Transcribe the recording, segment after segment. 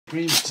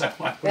Cream is that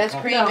what we That's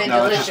call cream it? and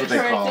No, that's just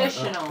delicious.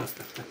 what they call it.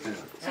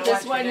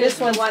 Traditional. This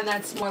one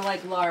that's more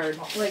like lard.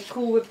 Like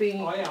Cool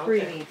Whipping, Oh, yeah, okay.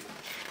 creamy.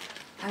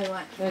 I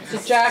want.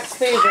 It's Jack's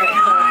favorite.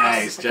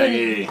 Nice,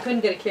 Jackie. Couldn't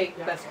get a cake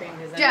best cream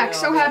because Jack,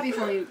 so happy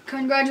for you.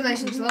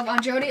 Congratulations. Love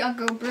Aunt Jody,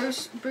 Uncle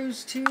Bruce,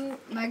 2,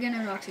 Megan,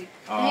 and Roxy.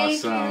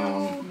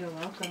 Awesome. You're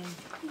welcome.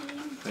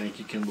 Thank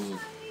you, Kimball.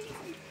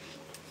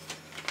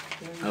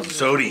 How's the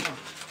sody?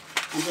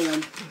 I'm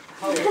gonna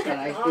hold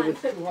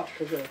it, but it was too hot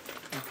to go.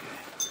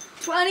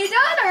 $20! Oh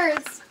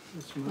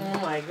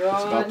my It's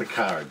about god. the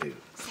car, dude.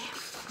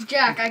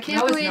 Jack, I can't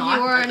No, it's believe not.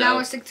 you are now No.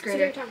 a 6th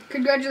grader.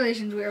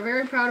 Congratulations. We are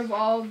very proud of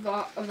all of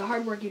the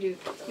hard work you do.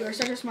 You are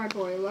such a smart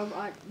boy. Love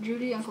Aunt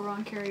Judy, Uncle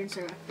Ron, Carrie, and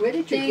Sarah. Where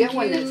did you Thank get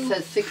one that you.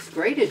 says 6th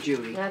grader,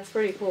 Judy? That's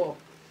pretty cool.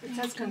 It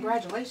says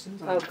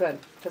congratulations on Oh it. good,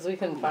 because we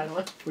couldn't find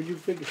one. What'd you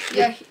figure?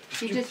 Yeah,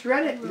 She just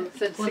read it and it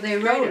said 6th Well, grader.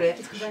 they wrote it.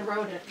 It's because I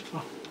wrote it.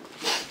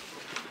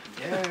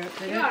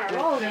 You got a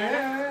roll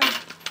there.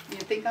 You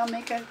think I'll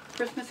make a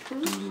Christmas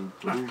cruise?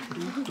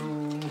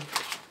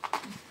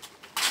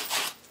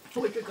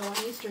 We could go on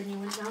Easter and you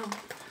wouldn't know.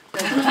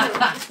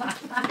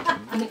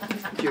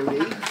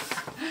 Judy.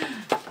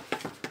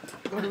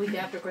 Or the week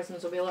after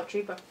Christmas will be a lot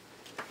cheaper.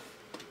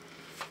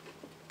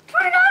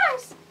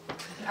 $20!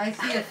 I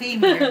see a theme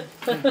here.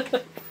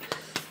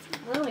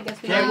 Well, I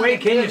guess we Can't can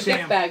wait, can get you, a Sam?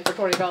 gift bag for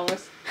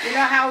 $20. You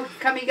know how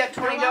come you got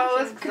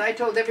 $20? Because I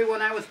told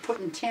everyone I was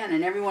putting 10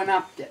 and everyone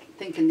upped it,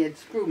 thinking they'd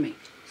screw me.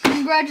 Yeah,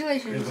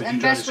 Congratulations but and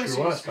you tried to best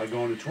screw us wishes. by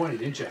going to 20,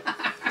 didn't you?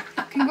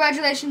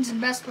 Congratulations and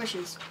best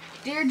wishes.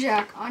 Dear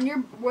Jack, on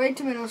your way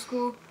to middle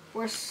school,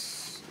 we're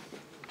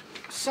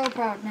so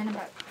proud. Nana,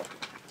 bye.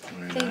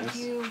 Very Thank nice.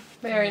 you,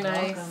 Very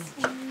nice.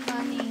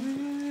 honey.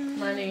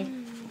 Money.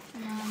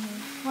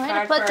 Way to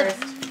Card put the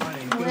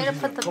first. way to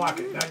put the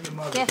Pocket, not your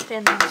mother. gift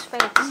in his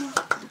face.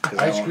 'Cause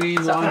I Ice want-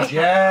 cream on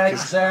Jack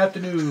this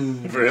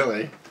afternoon.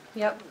 Really?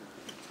 Yep.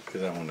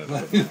 Because I wanted to.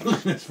 Look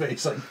at his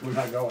face like we're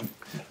not going.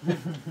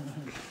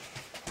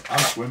 I'm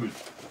swimming.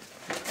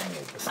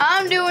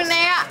 I'm doing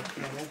that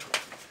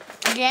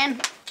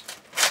again.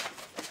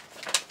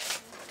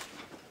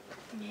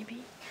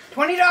 Maybe.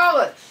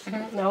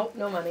 $20! Nope,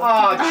 no money.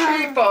 Oh,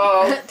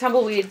 cheapo!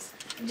 Tumbleweeds.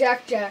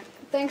 Jack,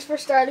 thanks for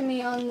starting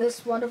me on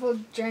this wonderful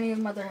journey of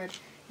motherhood.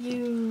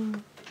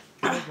 You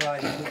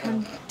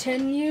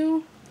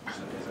continue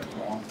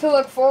to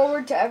look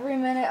forward to every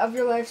minute of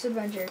your life's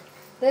adventure.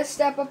 This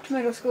step up to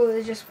middle school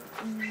is just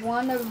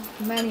one of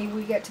many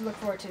we get to look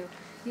forward to.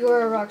 You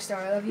are a rock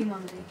star. I love you,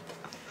 Mumsy.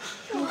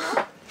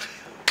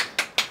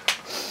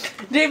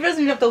 Dave doesn't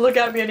even have to look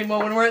at me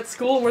anymore when we're at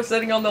school and we're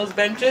sitting on those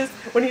benches.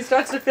 When he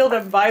starts to feel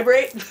them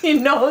vibrate, he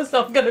knows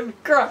I'm gonna be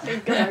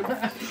crying.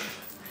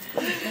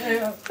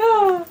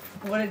 Oh,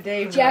 what a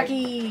day,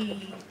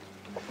 Jackie,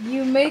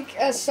 you make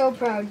us so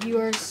proud. You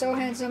are so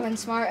handsome and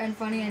smart and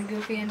funny and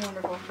goofy and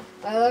wonderful.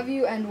 I love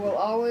you and will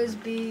always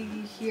be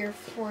here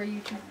for you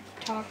to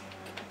talk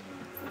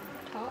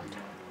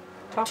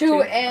to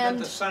Let and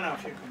the sun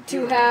off your to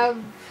computer. have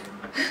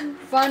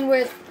fun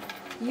with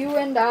you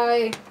and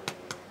I.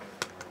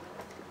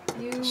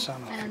 You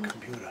Sun off your and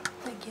computer.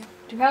 Thank you.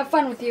 to have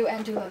fun with you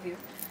and to love you.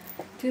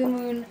 To the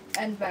moon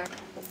and back.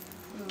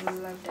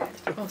 Love, Dad.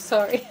 Oh,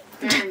 sorry.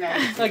 Very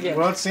nice. Again.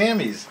 What about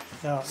Sammy's?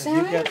 No, if you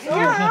Sammy? got,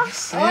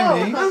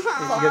 Sammy. if you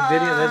got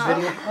video, that's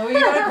video. Oh,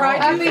 you're gonna cry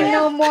too? Happy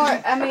no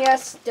more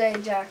MES Day,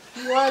 Jack.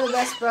 You are the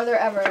best brother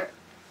ever.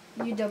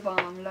 You da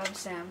bomb. Love,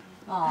 Sam.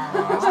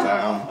 That's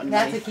down.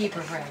 That's a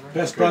keeper forever.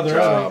 Best Good brother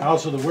job. ever,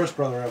 also the worst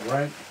brother ever,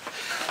 right?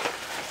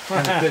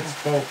 Kind of fits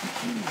both.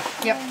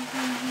 Yep.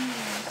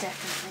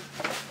 Definitely.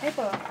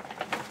 Paper.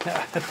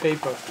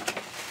 Paper.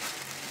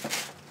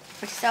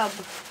 A sub.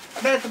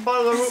 That's a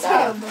bottle of root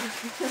Sub.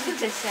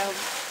 It's a sub.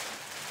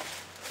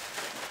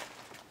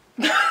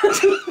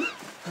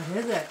 What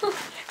is it?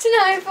 It's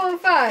an iPhone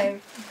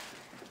 5.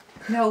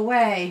 No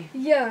way.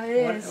 Yeah,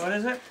 it is. What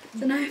is it?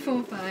 It's an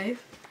iPhone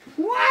 5.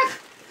 What?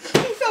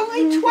 He's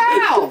only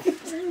 12!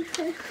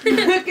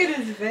 Look at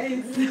his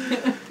face.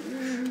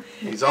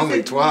 He's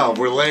only 12.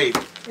 We're late.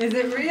 Is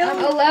it real?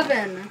 I'm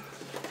 11.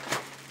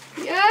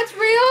 Yeah, it's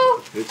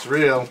real. It's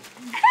real.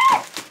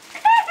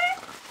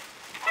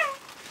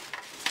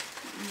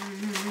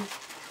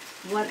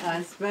 What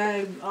a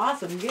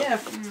awesome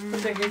gift.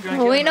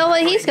 Well, we know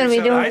what he's gonna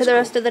be doing for the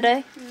rest of the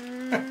day.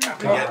 They're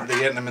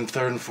getting them in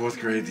 3rd and 4th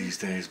grade these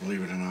days,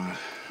 believe it or not.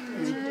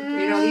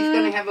 You know, he's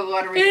going to have a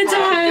lot of It's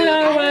responsibility.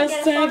 iOS I didn't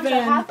get a phone till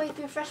 7. halfway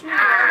through freshman year.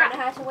 I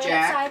had to wait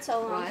Jack, outside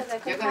so long because I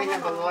You're couldn't going to find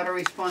have my a lot mom. of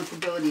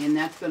responsibility, and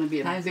that's going to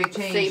be a Times big have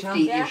changed, safety huh?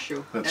 Yeah.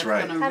 issue. That's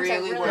right. Going to Times have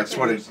really really work. That's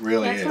what it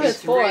really That's is. what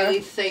It's for.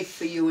 really safe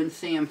for you and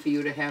Sam for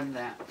you to have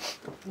that.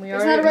 We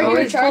Isn't that a already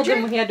regular told charger?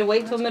 him he had to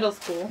wait till middle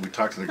school. We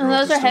talked to the Oh, girl at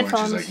those the are store and she's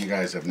headphones. like, you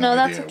guys have No, no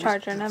that's idea. a It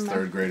charger, was never mind.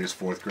 3rd graders,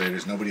 4th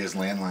graders. Nobody has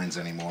landlines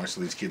anymore,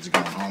 so these kids are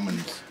going home and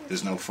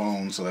there's no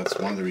phone, so that's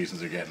one of the reasons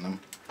they're getting them.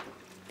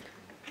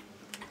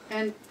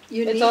 And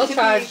you It's need all to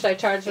charged. be, I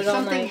charged if it all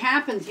something night.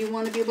 happens, you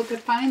want to be able to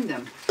find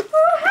them.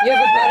 You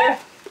have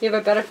a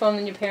better phone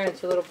than your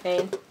parents, you little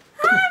pain.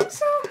 I'm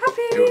so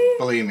happy.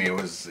 Believe me,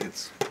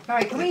 it's All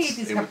right, can we eat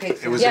these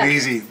cupcakes? It was Yeah. an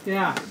easy,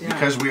 Yeah, yeah.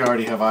 because we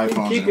already have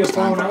iPhones keep and it was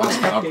your time phone for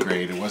us out. to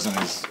upgrade. It wasn't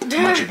as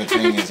much of a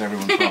thing as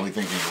everyone's probably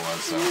thinking it was.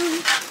 So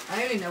I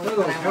already know What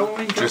what are I those, want.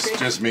 Halloween cupcakes?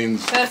 just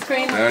means Best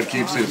cream. Dad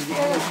keeps his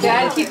phone.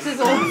 Dad keeps his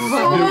old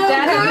phone.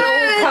 Dad has an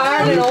old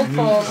car and an old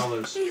phone.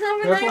 Colors.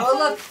 Oh,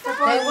 look,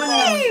 they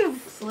wouldn't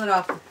have slid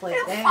off the plate.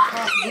 They had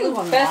hot glue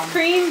on Best them.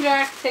 cream,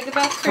 Jack. Take the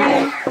best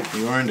cream.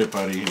 You earned it,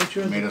 buddy. You Which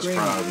one's made the us green?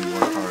 proud. You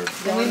worked hard.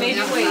 Then we made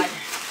you wait.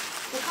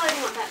 What color do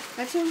you want that?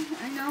 That's what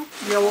I know.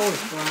 Yellow is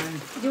fine.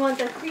 Do you want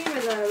the cream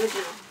or the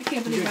original? I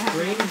can't You believe I get have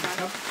green it.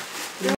 cup.